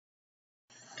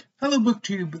Hello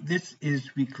BookTube, this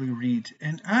is Weekly Reads,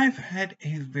 and I've had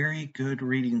a very good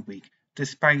reading week,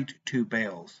 despite two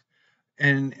bails.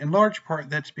 And in large part,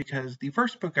 that's because the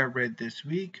first book I read this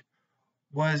week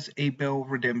was a bail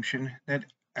redemption that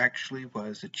actually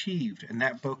was achieved, and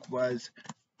that book was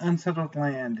Unsettled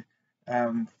Land,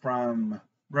 from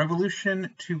Revolution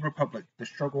to Republic, The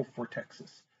Struggle for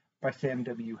Texas by Sam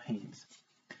W. Haynes.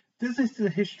 This is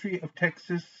the history of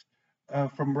Texas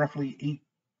from roughly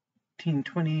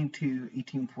 1820 to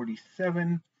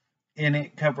 1847, and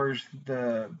it covers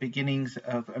the beginnings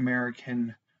of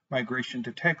American migration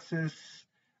to Texas,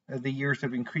 the years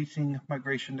of increasing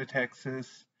migration to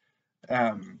Texas,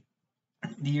 the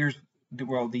year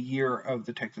of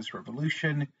the Texas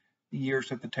Revolution, the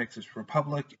years of the Texas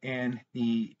Republic, and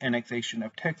the annexation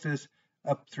of Texas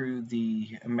up through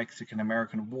the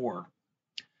Mexican-American War.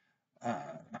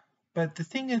 But the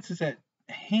thing is that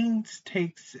Haynes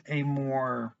takes a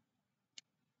more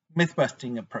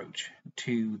myth-busting approach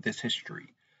to this history.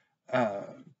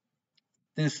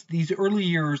 These early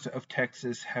years of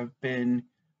Texas have been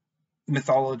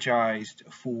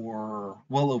mythologized for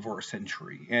well over a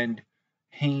century, and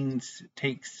Haynes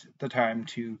takes the time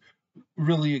to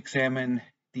really examine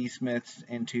these myths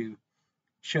and to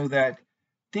show that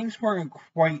things weren't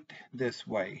quite this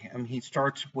way. He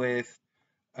starts with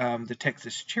the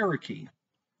Texas Cherokee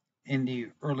in the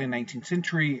early 19th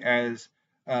century as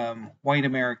white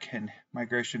American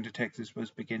migration to Texas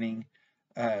was beginning.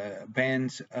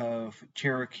 Bands of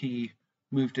Cherokee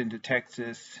moved into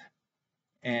Texas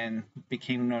and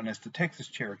became known as the Texas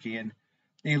Cherokee, and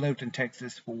they lived in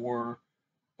Texas for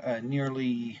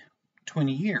nearly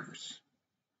 20 years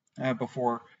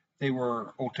before they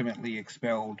were ultimately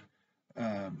expelled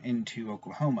into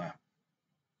Oklahoma.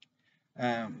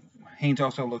 Haynes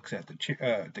also looks at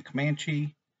the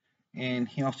Comanche, and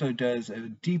he also does a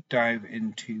deep dive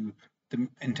into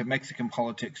Mexican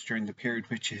politics during the period,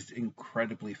 which is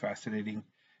incredibly fascinating.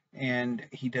 And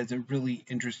he does a really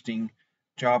interesting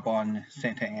job on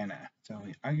Santa Anna. So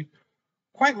I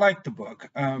quite like the book,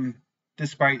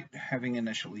 despite having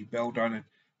initially bailed on it.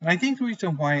 And I think the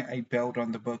reason why I bailed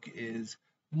on the book is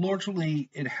largely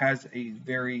it has a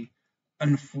very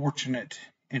unfortunate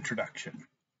introduction.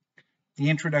 The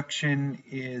introduction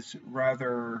is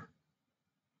rather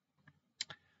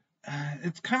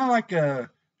it's kind of like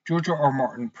a George R.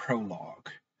 Martin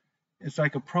prologue. It's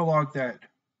like a prologue that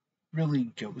really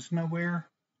goes nowhere.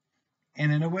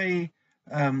 And in a way,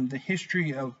 the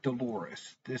history of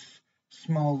Dolores, this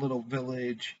small little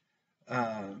village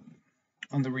on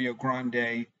the Rio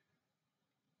Grande,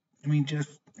 it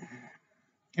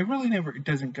really never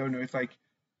doesn't go nowhere. It's like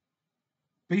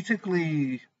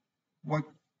basically what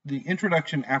the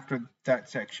introduction after that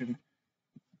section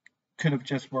could have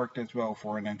just worked as well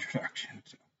for an introduction.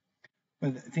 So,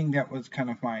 but I think that was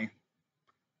kind of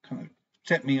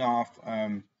set me off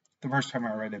the first time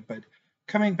I read it. But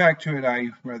coming back to it, I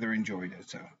rather enjoyed it.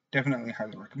 So definitely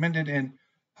highly recommend it. And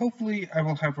hopefully I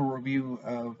will have a review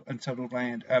of Unsettled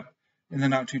Land up in the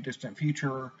not too distant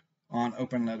future on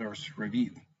Open Letters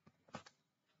Review.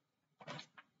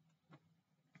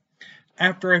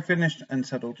 After I finished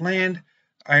Unsettled Land,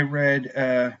 I read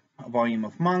a volume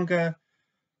of manga.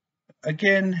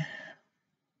 Again,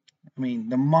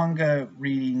 the manga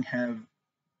reading have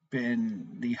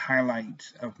been the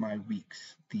highlights of my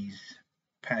weeks these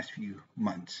past few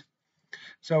months.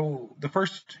 So the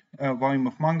first volume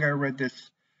of manga I read this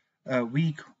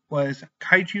week was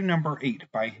Kaiju number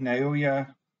 8 by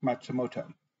Naoya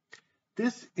Matsumoto.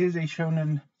 This is a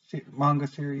shonen manga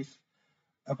series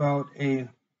about a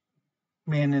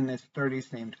man in his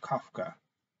 30s named Kafka.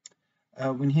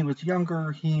 When he was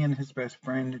younger, he and his best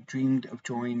friend dreamed of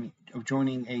joining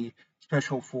a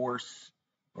special force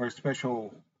or a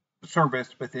special service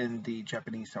within the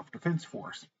Japanese Self-Defense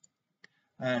Force,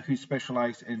 who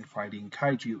specialized in fighting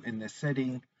kaiju. In this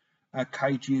setting,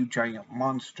 kaiju, giant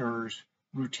monsters,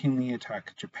 routinely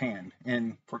attack Japan.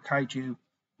 And for kaiju,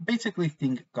 basically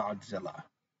think Godzilla,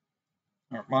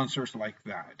 or monsters like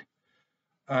that.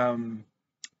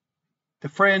 The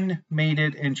friend made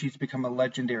it, and she's become a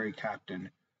legendary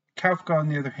captain. Kafka, on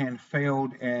the other hand,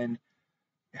 failed and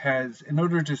has, in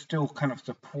order to still kind of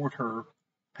support her,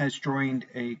 has joined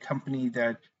a company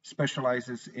that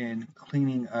specializes in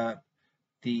cleaning up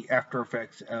the after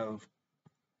effects of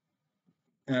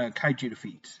kaiju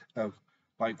defeats, of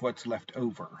like what's left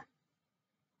over.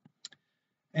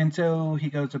 And so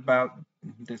he goes about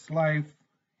this life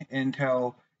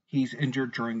until he's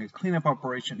injured during a cleanup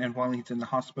operation, and while he's in the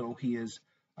hospital, he is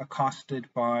accosted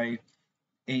by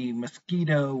a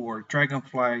mosquito or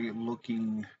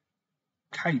dragonfly-looking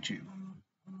kaiju.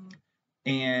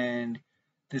 And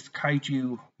this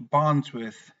kaiju bonds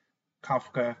with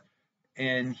Kafka,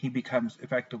 and he becomes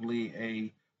effectively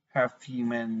a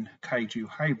half-human kaiju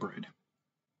hybrid.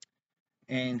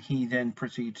 And he then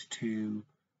proceeds to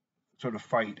sort of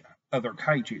fight other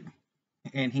kaiju.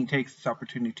 And he takes this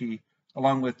opportunity,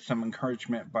 along with some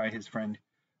encouragement by his friend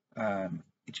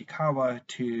Ichikawa,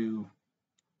 to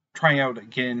try out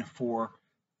again for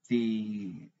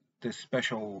the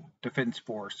Special Defense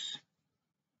Force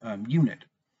unit.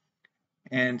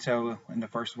 And so in the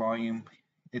first volume,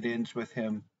 it ends with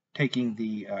him taking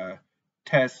the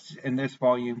tests. In this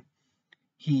volume,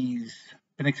 he's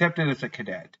been accepted as a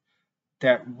cadet.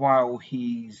 That while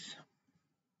he's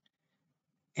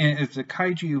as a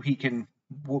kaiju, he can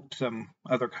whoop some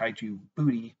other kaiju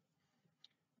booty.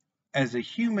 As a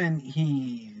human,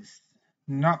 he's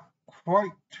not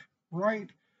quite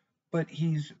right, but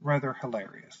he's rather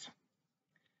hilarious.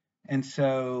 And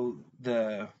so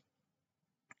the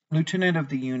lieutenant of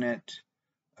the unit,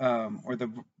 or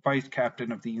the vice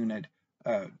captain of the unit,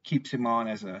 keeps him on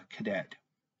as a cadet.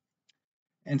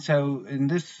 And so in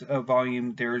this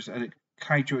volume, there's a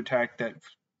kaiju attack that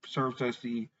serves as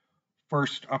the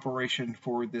first operation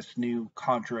for this new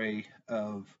cadre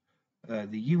of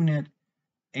the unit,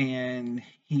 and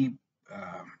he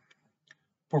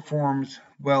performs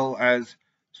well as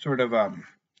sort of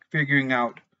figuring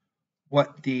out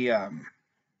what the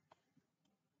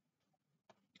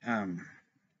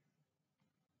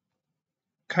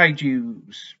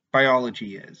kaiju's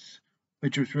biology is,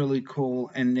 which was really cool.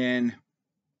 And then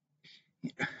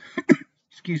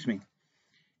excuse me,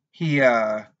 he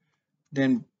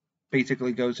then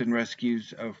basically goes and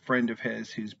rescues a friend of his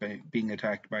who's being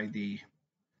attacked by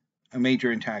a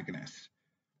major antagonist.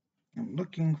 I'm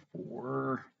looking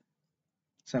for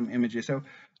some images. So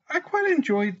I quite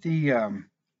enjoyed the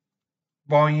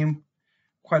volume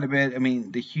quite a bit. I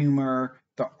mean, the humor,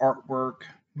 the artwork.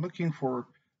 I'm looking for a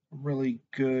really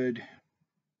good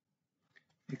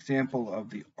example of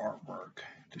the artwork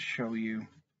to show you.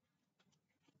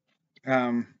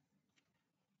 Oh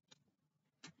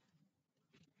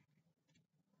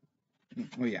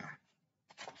yeah,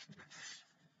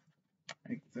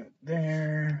 like that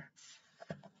there.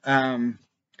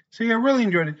 So yeah, I really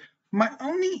enjoyed it. My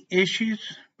only issues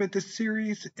with the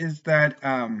series is that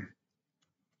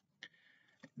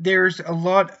there's a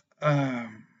lot,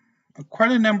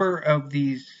 quite a number of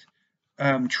these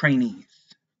trainees,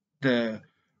 the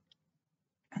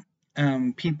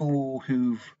people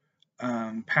who've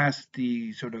passed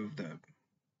the sort of the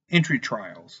entry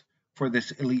trials for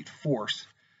this elite force.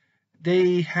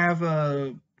 They have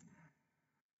a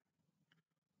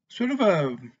sort of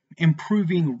a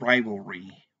improving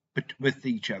rivalry with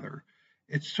each other.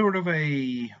 It's sort of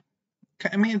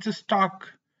it's a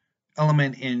stock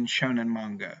element in shonen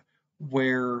manga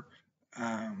where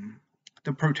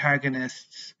the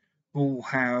protagonists will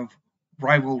have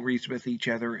rivalries with each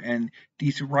other, and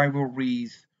these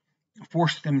rivalries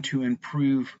force them to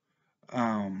improve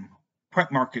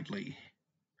quite markedly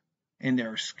in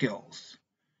their skills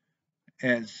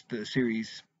as the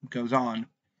series goes on.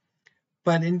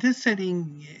 But in this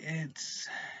setting, it's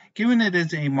given it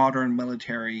as a modern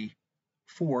military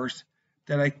force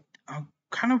that I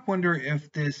kind of wonder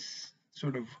if this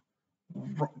sort of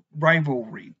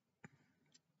rivalry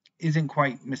isn't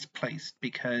quite misplaced,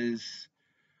 because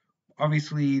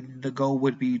obviously the goal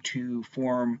would be to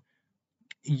form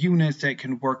units that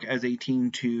can work as a team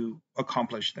to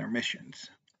accomplish their missions.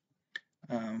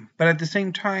 But at the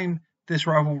same time, this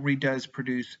rivalry does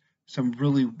produce some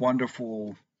really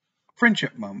wonderful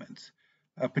friendship moments,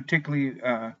 particularly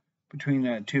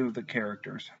between two of the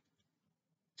characters.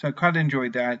 So I quite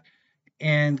enjoyed that.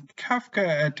 And Kafka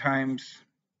at times,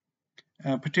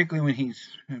 particularly when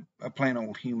he's a plain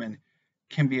old human,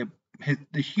 can be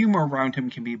the humor around him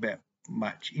can be a bit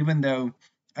much, even though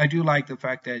I do like the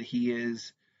fact that he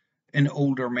is an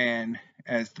older man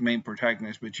as the main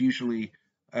protagonist, which usually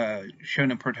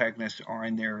shonen protagonists are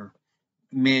in their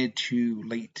mid to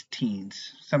late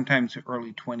teens, sometimes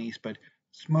early 20s, but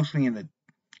it's mostly in the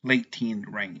late teen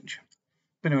range.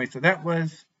 But anyway, so that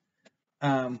was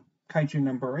Kaiju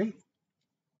number 8,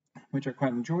 which I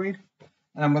quite enjoyed.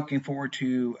 And I'm looking forward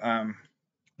to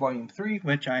volume 3,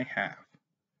 which I have.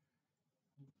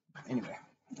 Anyway,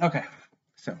 okay,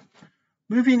 so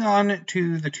moving on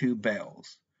to the 2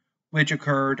 bails, which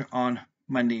occurred on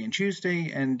Monday and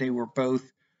Tuesday, and they were both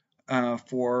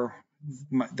for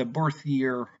the birth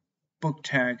year book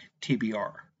tag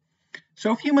TBR.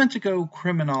 So a few months ago,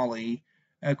 Criminale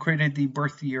created the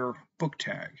birth year book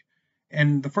tag,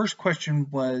 and the first question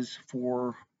was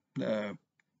for the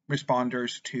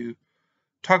responders to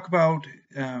talk about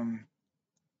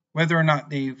whether or not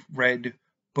they've read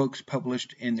books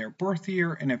published in their birth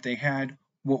year, and if they had,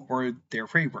 what were their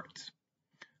favorites.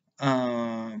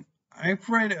 I've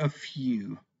read a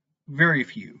few, very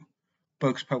few,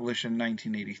 books published in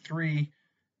 1983,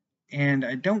 and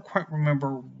I don't quite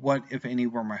remember what, if any,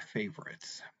 were my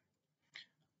favorites.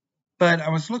 But I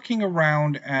was looking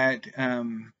around at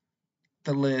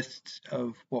the lists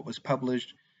of what was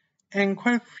published, and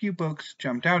quite a few books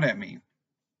jumped out at me.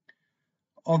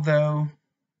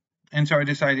 And so I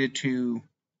decided to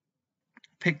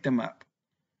pick them up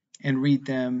and read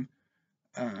them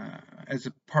as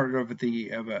a part of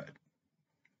a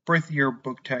birth year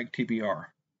book tag TBR.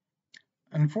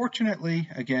 Unfortunately,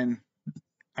 again,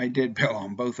 I did bail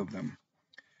on both of them.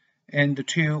 And the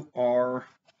two are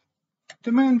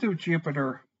The Moons of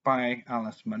Jupiter by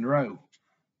Alice Munro,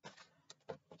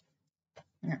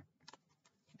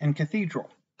 and Cathedral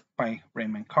by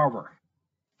Raymond Carver.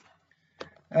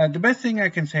 The best thing I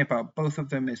can say about both of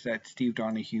them is that Steve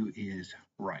Donahue is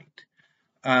right.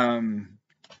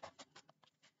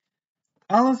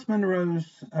 Alice Munro's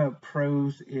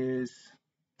prose is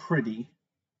pretty,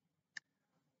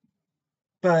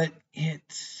 but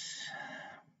it's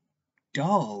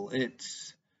dull.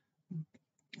 It's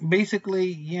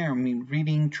basically,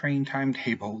 reading train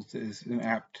timetables is an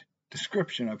apt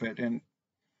description of it, and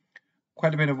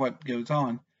quite a bit of what goes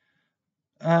on.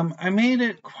 I made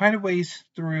it quite a ways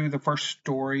through the first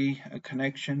story,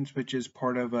 Connections, which is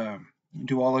part of a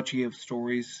duology of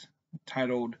stories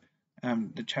titled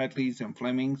The Chadleys and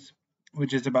Flemings,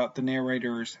 which is about the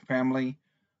narrator's family.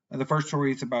 The first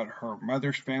story is about her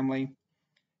mother's family,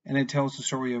 and it tells the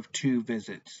story of two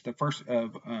visits. The first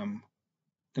of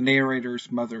the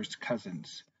narrator's mother's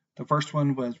cousins. The first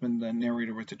one was when the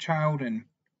narrator was a child, and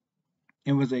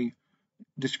it was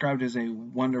described as a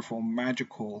wonderful,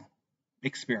 magical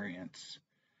experience.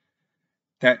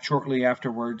 That shortly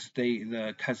afterwards,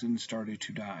 the cousins started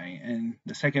to die. And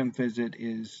the second visit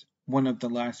is one of the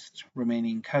last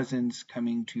remaining cousins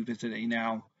coming to visit a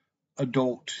now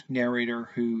adult narrator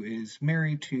who is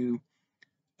married to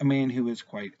a man who is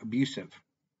quite abusive.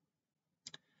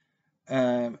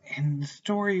 And the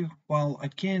story, while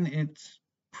again it's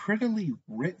prettily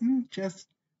written, just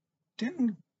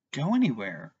didn't go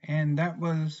anywhere. And that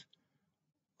was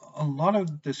a lot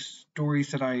of the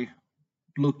stories that I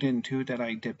looked into, that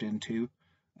I dipped into.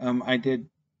 I did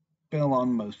bail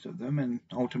on most of them and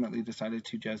ultimately decided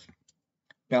to just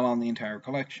bail on the entire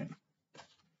collection.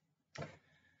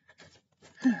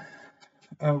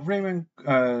 Raymond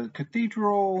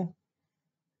Cathedral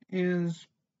is,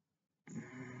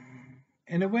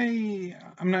 in a way,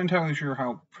 I'm not entirely sure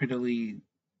how prettily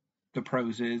the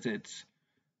prose is. It's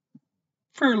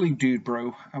fairly dude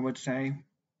bro, I would say.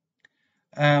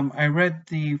 I read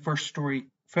the first story,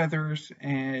 Feathers,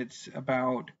 and it's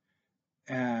about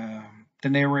the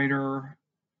narrator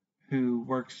who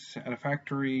works at a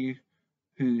factory,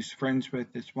 who's friends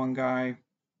with this one guy,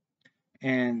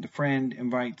 and the friend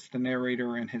invites the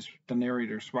narrator and the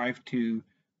narrator's wife to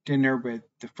dinner with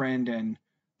the friend and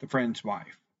the friend's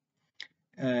wife.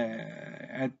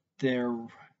 At the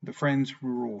friend's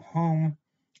rural home,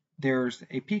 there's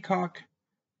a peacock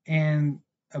and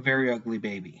a very ugly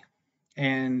baby.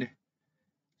 And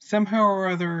somehow or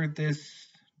other, this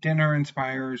dinner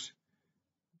inspires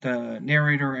the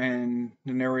narrator and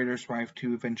the narrator's wife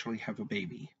to eventually have a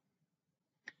baby.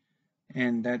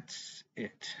 And that's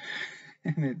it.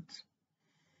 And it's,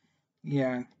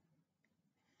 yeah.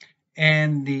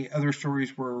 And the other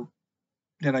stories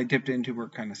that I dipped into were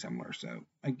kind of similar. So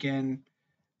again,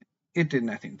 it did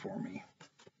nothing for me.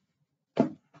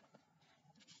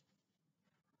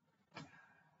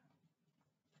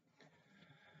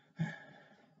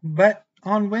 But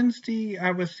on Wednesday,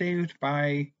 I was saved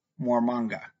by more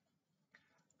manga.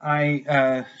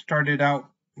 I started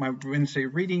out my Wednesday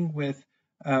reading with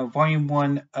Volume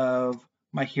 1 of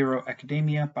My Hero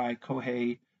Academia by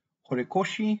Kohei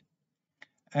Horikoshi.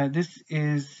 This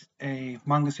is a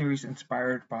manga series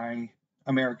inspired by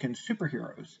American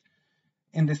superheroes.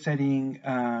 In the setting,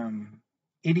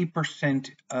 80%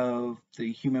 of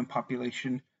the human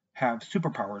population have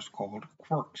superpowers called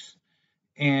quirks.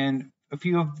 And a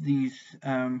few of these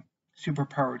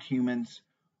superpowered humans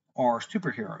are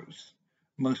superheroes.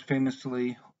 Most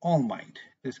famously, All Might,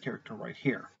 this character right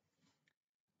here.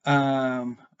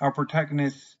 Our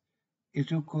protagonist,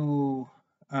 Izuku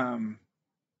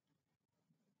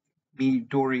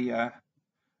Midoriya,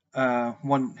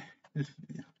 this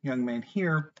young man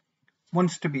here,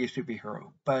 wants to be a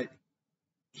superhero, but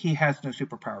he has no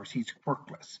superpowers. He's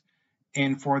quirkless.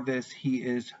 And for this, he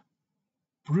is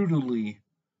brutally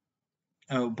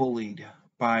bullied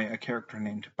by a character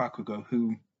named Bakugo,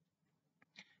 who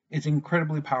is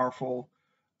incredibly powerful,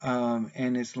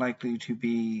 and is likely to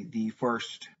be the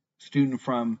first student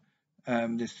from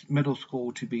this middle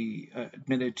school to be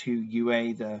admitted to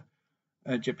UA, the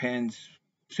Japan's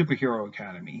superhero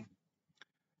academy,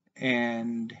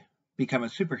 and become a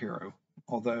superhero.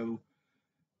 Although,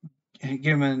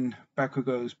 given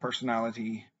Bakugo's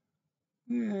personality,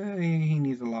 he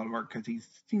needs a lot of work because he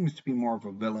seems to be more of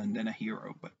a villain than a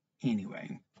hero. But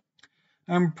anyway,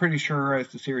 I'm pretty sure as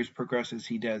the series progresses,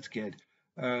 he does get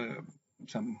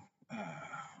some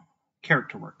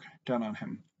character work done on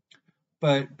him.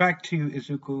 But back to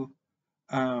Izuku,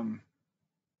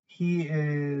 he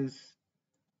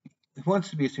wants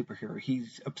to be a superhero.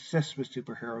 He's obsessed with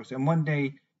superheroes, and one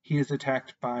day he is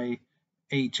attacked by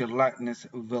a gelatinous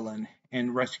villain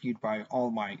and rescued by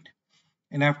All Might.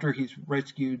 And after he's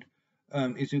rescued,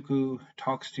 Izuku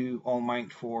talks to All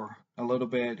Might for a little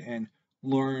bit and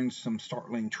learns some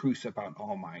startling truths about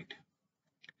All Might.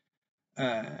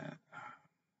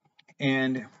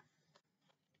 And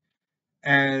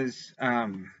as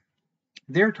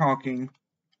they're talking,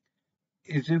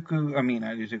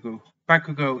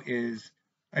 Bakugo is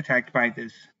attacked by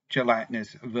this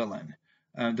gelatinous villain.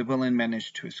 The villain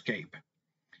managed to escape.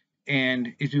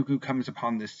 And Izuku comes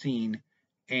upon this scene,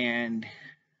 and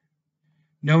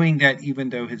knowing that even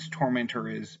though his tormentor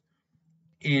is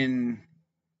in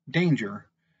danger,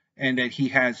 and that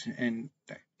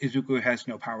Izuku has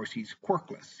no powers, he's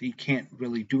quirkless. He can't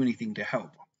really do anything to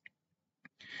help.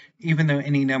 Even though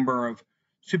any number of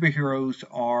superheroes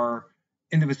are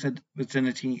in the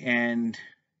vicinity and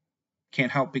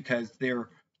can't help because their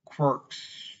quirks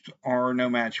aren't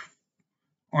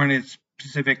a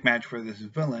specific match for this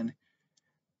villain,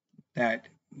 that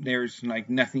there's like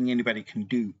nothing anybody can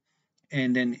do.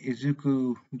 And then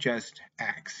Izuku just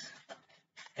acts.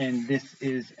 And this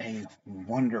is a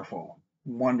wonderful,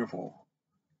 wonderful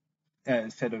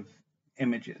set of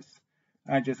images.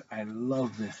 I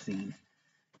love this scene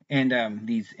and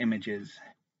these images,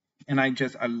 and I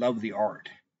love the art.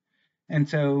 And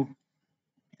so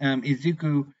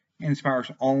Izuku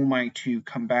inspires All Might to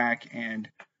come back and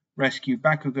rescue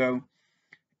Bakugo,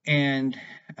 and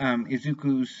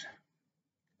Izuku's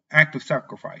act of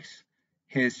sacrifice,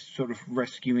 his sort of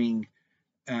rescuing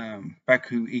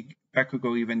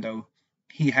Bakugo, even though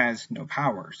he has no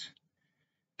powers,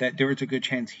 that there is a good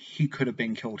chance he could have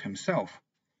been killed himself,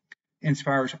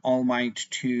 inspires All Might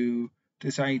to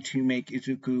decide to make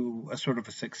Izuku a sort of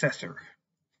a successor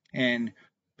and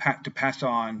to pass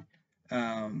on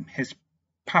his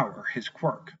power, his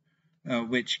quirk,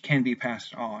 which can be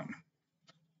passed on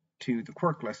to the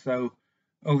quirkless. So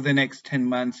over the next 10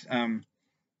 months,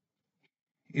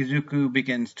 Izuku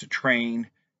begins to train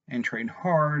and train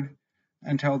hard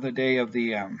until the day of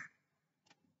the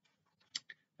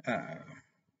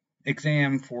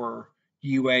exam for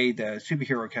UA, the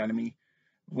Superhero Academy,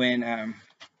 when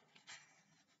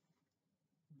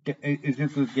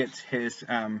Izuku gets his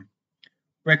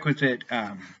requisite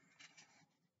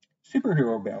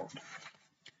superhero belt.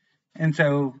 And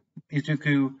so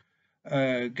Izuku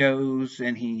goes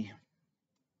and he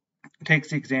takes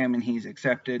the exam and he's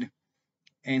accepted,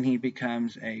 and he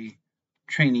becomes a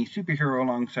trainee superhero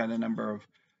alongside a number of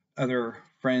other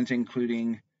friends,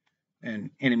 including and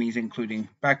enemies, including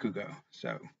Bakugo.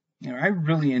 So, I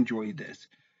really enjoyed this.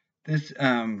 This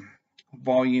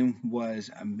volume was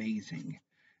amazing,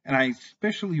 and I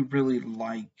especially really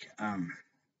like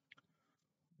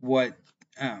what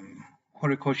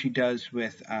Horikoshi does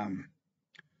with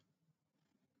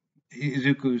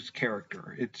Izuku's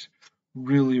character. It's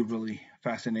really, really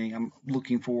fascinating. I'm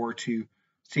looking forward to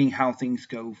seeing how things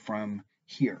go from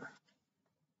here.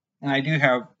 And I do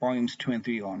have volumes 2 and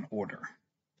 3 on order.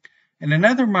 And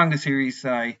another manga series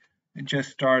that I just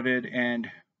started and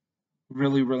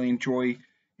really, really enjoy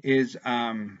is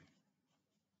Jujutsu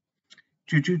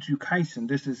Kaisen.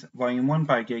 This is volume 1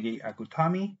 by Gege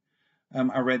Akutami.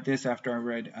 I read this after I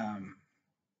read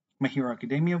My Hero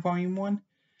Academia volume 1.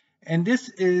 And this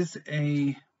is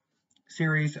a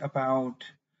series about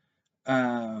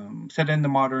set in the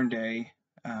modern day,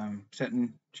 set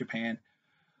in Japan,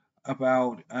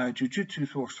 about Jujutsu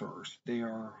sorcerers. They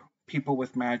are people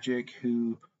with magic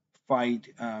who fight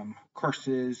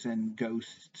curses and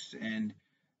ghosts and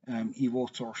evil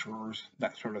sorcerers,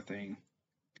 that sort of thing.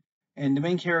 And the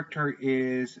main character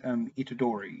is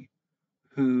Itadori,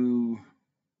 who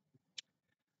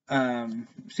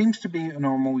seems to be a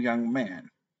normal young man.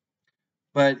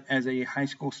 But as a high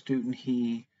school student,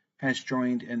 he has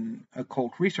joined an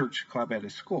occult research club at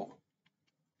his school.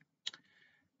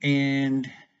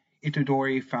 And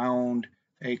Itadori found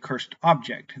a cursed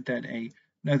object that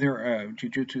another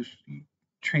Jujutsu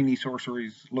trainee sorcerer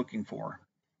is looking for.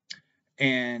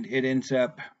 and it ends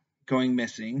up going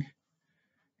missing.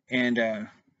 And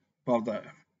well, the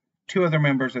two other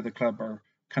members of the club are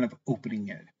kind of opening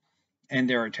it, and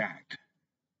they're attacked.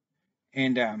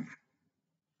 And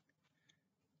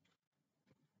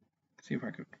see if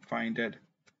I could find it.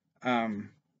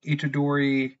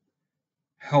 Itadori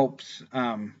helps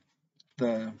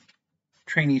the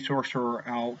trainee sorcerer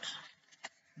out.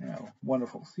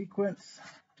 Wonderful sequence.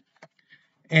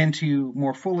 And to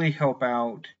more fully help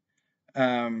out,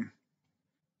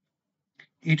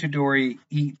 Itadori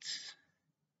eats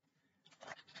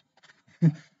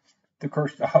the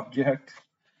cursed object,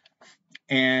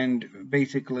 and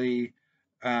basically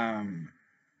let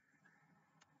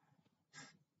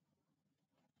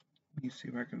me see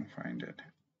if I can find it.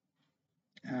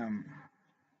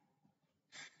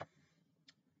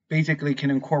 Basically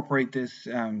can incorporate this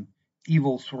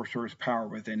evil sorcerer's power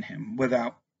within him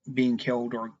without being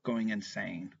killed or going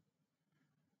insane.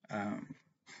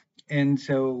 And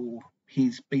so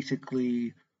he's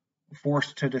basically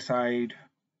forced to decide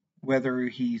whether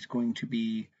he's going to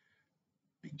be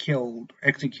killed,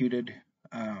 executed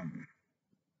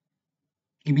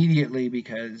immediately,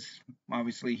 because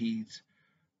obviously he's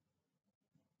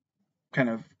kind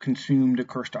of consumed a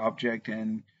cursed object,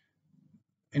 and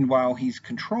while he's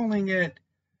controlling it,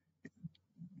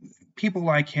 people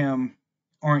like him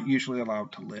aren't usually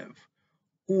allowed to live.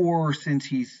 Or since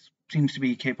he seems to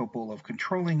be capable of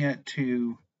controlling it,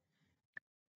 to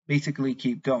basically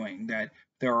keep going, that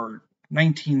there are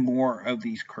 19 more of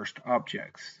these cursed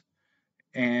objects.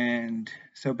 And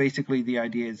so basically the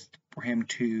idea is for him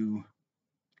to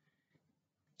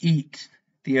eat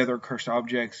the other cursed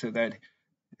objects so that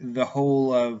the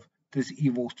whole of this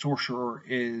evil sorcerer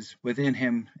is within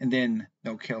him, and then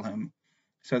they'll kill him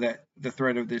so that the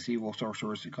threat of this evil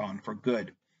sorcerer is gone for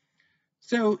good.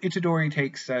 So Itadori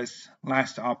takes as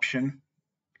last option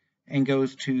and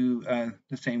goes to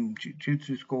the same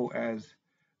Jujutsu school as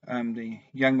the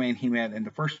young man he met in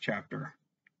the first chapter.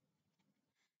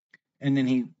 And then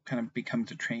he kind of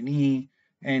becomes a trainee,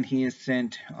 and he is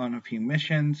sent on a few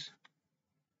missions.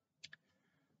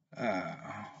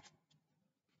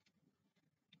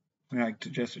 Like to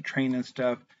just train and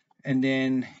stuff. And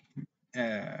then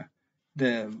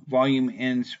the volume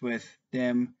ends with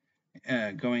them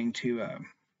going to a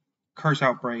curse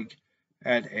outbreak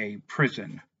at a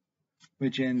prison,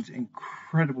 which ends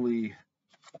incredibly,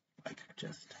 like,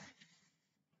 just,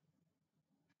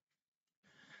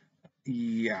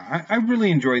 yeah, I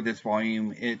really enjoyed this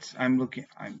volume. I'm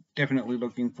definitely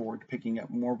looking forward to picking up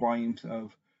more volumes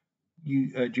of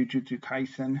Jujutsu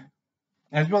Kaisen,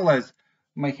 as well as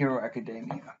My Hero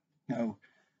Academia.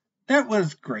 That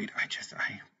was great. I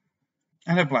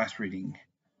had a blast reading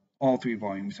all 3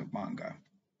 volumes of manga.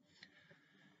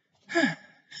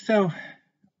 So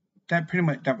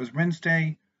that was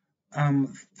Wednesday.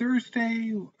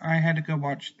 Thursday, I had to go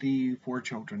watch the 4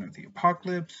 Children of the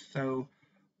Apocalypse, so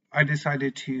I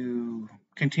decided to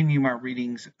continue my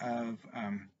readings of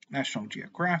National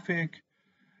Geographic.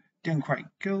 Didn't quite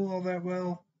go all that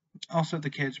well. Also,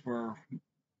 the kids were a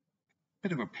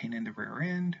bit of a pain in the rear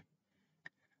end.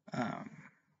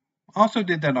 Also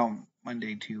did that on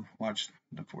Monday to watch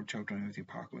the 4 Children of the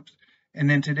Apocalypse. And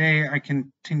then today I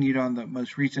continued on the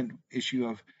most recent issue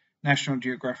of National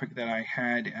Geographic that I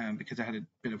had because I had a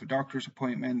bit of a doctor's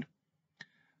appointment.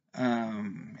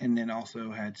 And then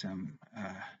also had some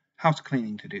house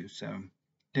cleaning to do, so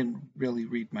didn't really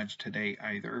read much today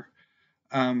either.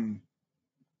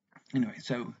 Anyway,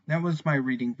 so that was my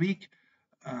reading week.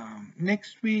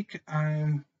 Next week,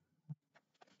 I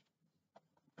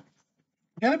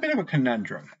got a bit of a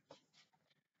conundrum.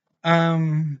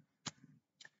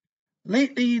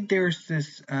 Lately, there's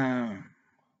this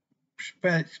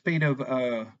spate of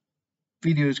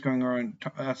videos going around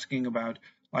asking about,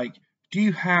 like, do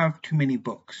you have too many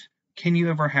books? Can you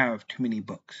ever have too many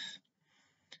books?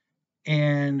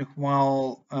 And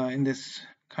while in this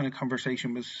kind of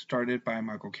conversation was started by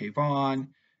Michael K. Vaughan,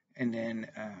 and then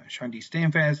Sean D.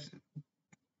 Stanfest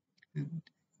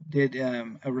did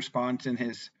a response in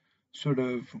his sort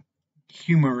of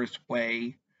humorous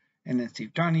way, and then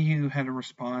Steve Donahue had a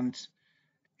response,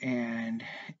 and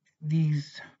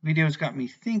these videos got me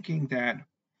thinking that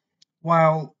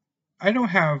while I don't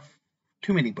have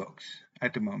too many books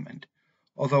at the moment,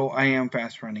 although I am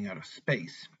fast running out of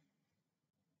space,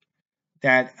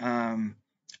 that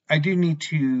I do need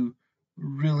to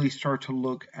really start to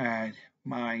look at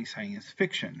my science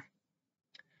fiction,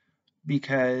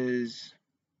 because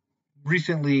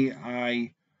recently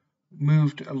I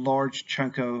moved a large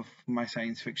chunk of my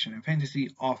science fiction and fantasy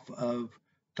off of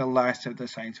the last of the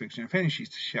science fiction and fantasy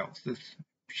shelves, this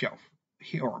shelf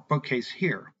here, or bookcase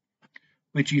here,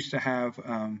 which used to have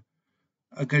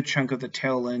a good chunk of the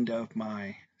tail end of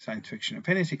my science fiction and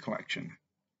fantasy collection,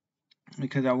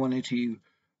 because I wanted to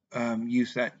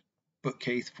use that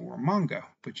bookcase for manga,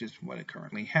 which is what it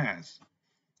currently has.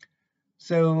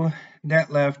 So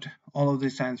that left all of the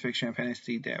science fiction and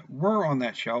fantasy that were on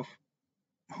that shelf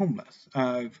homeless.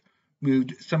 I've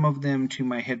moved some of them to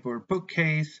my headboard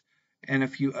bookcase, and a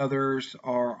few others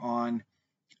are on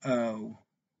a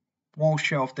wall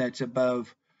shelf that's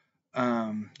above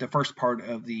the first part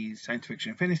of the science fiction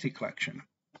and fantasy collection.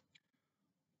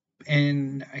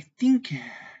 And I think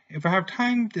if I have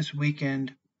time this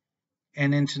weekend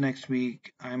and into next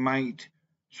week, I might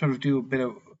sort of do a bit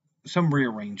of some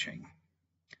rearranging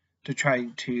to try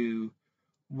to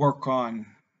work on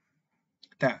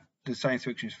the science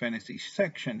fiction and fantasy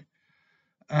section,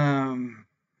 and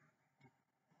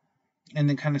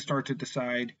then kind of start to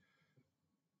decide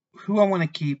who I want to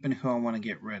keep and who I want to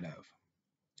get rid of.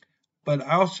 But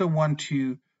I also want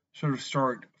to sort of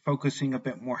start focusing a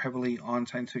bit more heavily on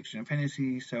science fiction and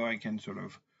fantasy, so I can sort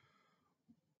of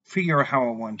figure out how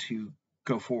I want to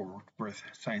go forward with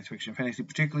science fiction and fantasy,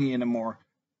 particularly in a more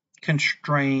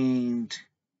constrained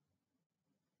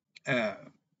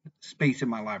space in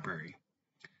my library,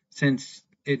 since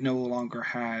it no longer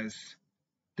has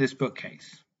this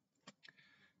bookcase.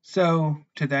 So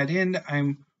to that end,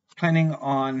 I'm planning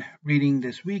on reading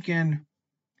this weekend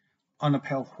On a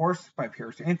Pale Horse by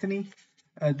Piers Anthony.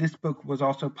 This book was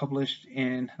also published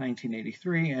in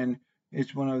 1983 and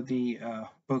is one of the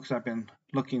books I've been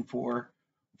looking forward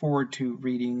to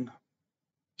reading.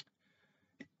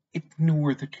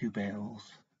 Ignore the two bells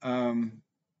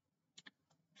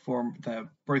for the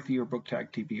Birth Year Book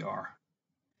Tag TBR.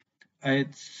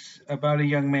 It's about a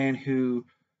young man who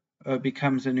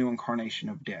becomes a new incarnation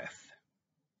of death.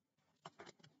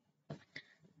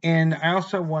 And I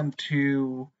also want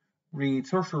to read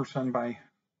Sorcerer's Son by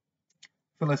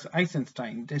Phyllis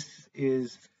Eisenstein. This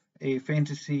is a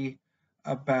fantasy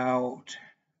about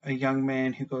a young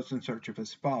man who goes in search of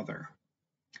his father.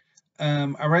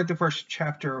 I read the first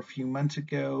chapter a few months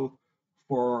ago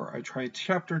for a tried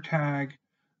chapter tag,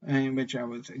 in which I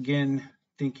was again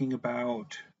thinking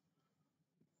about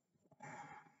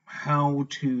how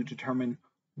to determine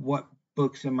what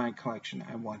books in my collection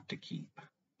I want to keep,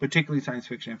 particularly science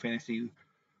fiction and fantasy,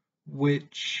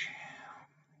 which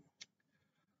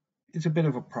is a bit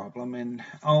of a problem, and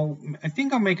I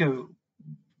think I'll make a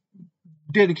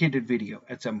dedicated video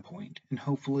at some point, and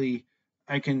hopefully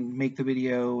I can make the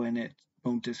video and it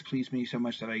won't displease me so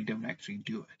much that I don't actually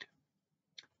do it.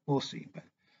 We'll see, but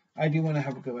I do want to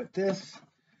have a go at this.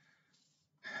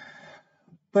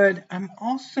 But I'm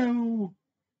also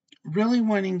really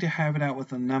wanting to have it out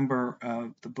with a number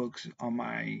of the books on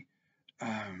my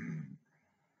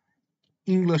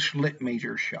English Lit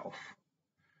major shelf,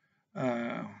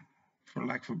 for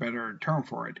lack of a better term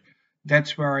for it.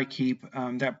 That's where I keep,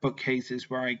 that bookcase is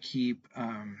where I keep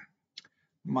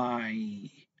my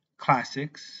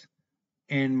classics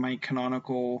and my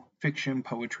canonical fiction,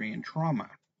 poetry, and drama,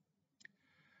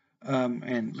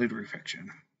 and literary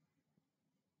fiction,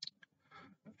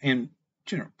 and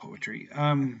general poetry.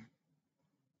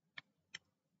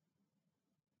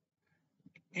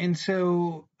 And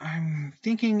so I'm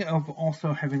thinking of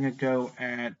also having a go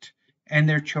at And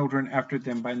Their Children After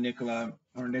Them by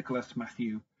Nicolas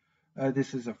Mathieu.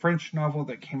 This is a French novel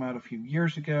that came out a few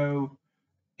years ago,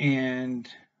 and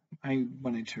I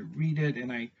wanted to read it,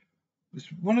 and it was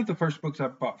one of the first books I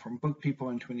bought from Book People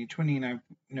in 2020, and I've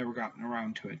never gotten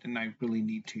around to it, and I really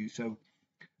need to. So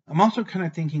I'm also kind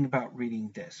of thinking about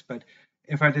reading this, but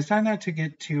if I decide not to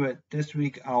get to it this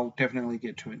week, I'll definitely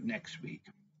get to it next week,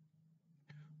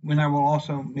 when I will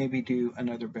also maybe do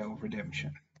another Bell of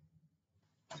Redemption.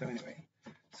 So anyway,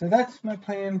 so that's my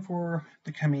plan for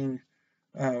the coming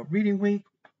reading week.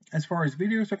 As far as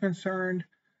videos are concerned,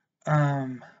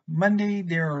 Monday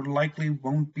there likely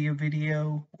won't be a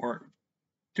video, or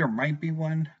there might be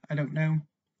one, I don't know.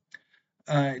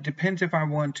 It depends if I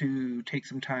want to take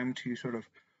some time to sort of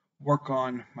work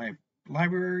on my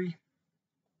library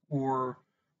or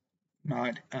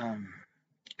not,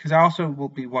 because I also will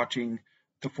be watching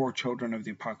The Four Children of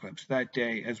the Apocalypse that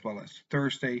day, as well as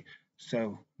Thursday,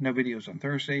 so no videos on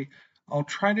Thursday. I'll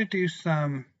try to do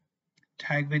some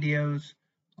tag videos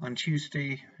on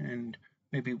Tuesday and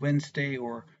maybe Wednesday,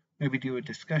 or maybe do a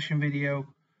discussion video,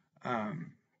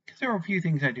 because there are a few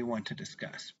things I do want to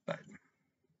discuss, but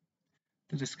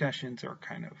the discussions are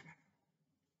kind of...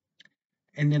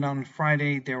 And then on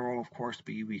Friday, there will, of course,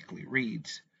 be weekly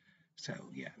reads. So,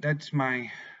 yeah, that's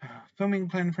my filming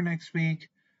plan for next week.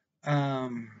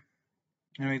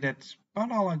 Anyway, that's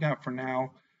about all I got for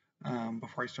now.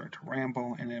 before I start to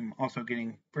ramble, and I'm also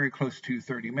getting very close to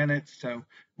 30 minutes, so I'm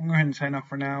going to go ahead and sign off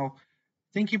for now.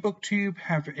 Thank you, BookTube.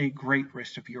 Have a great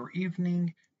rest of your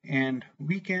evening and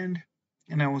weekend,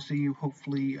 and I will see you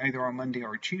hopefully either on Monday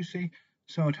or Tuesday.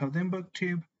 So until then,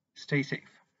 BookTube, stay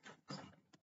safe.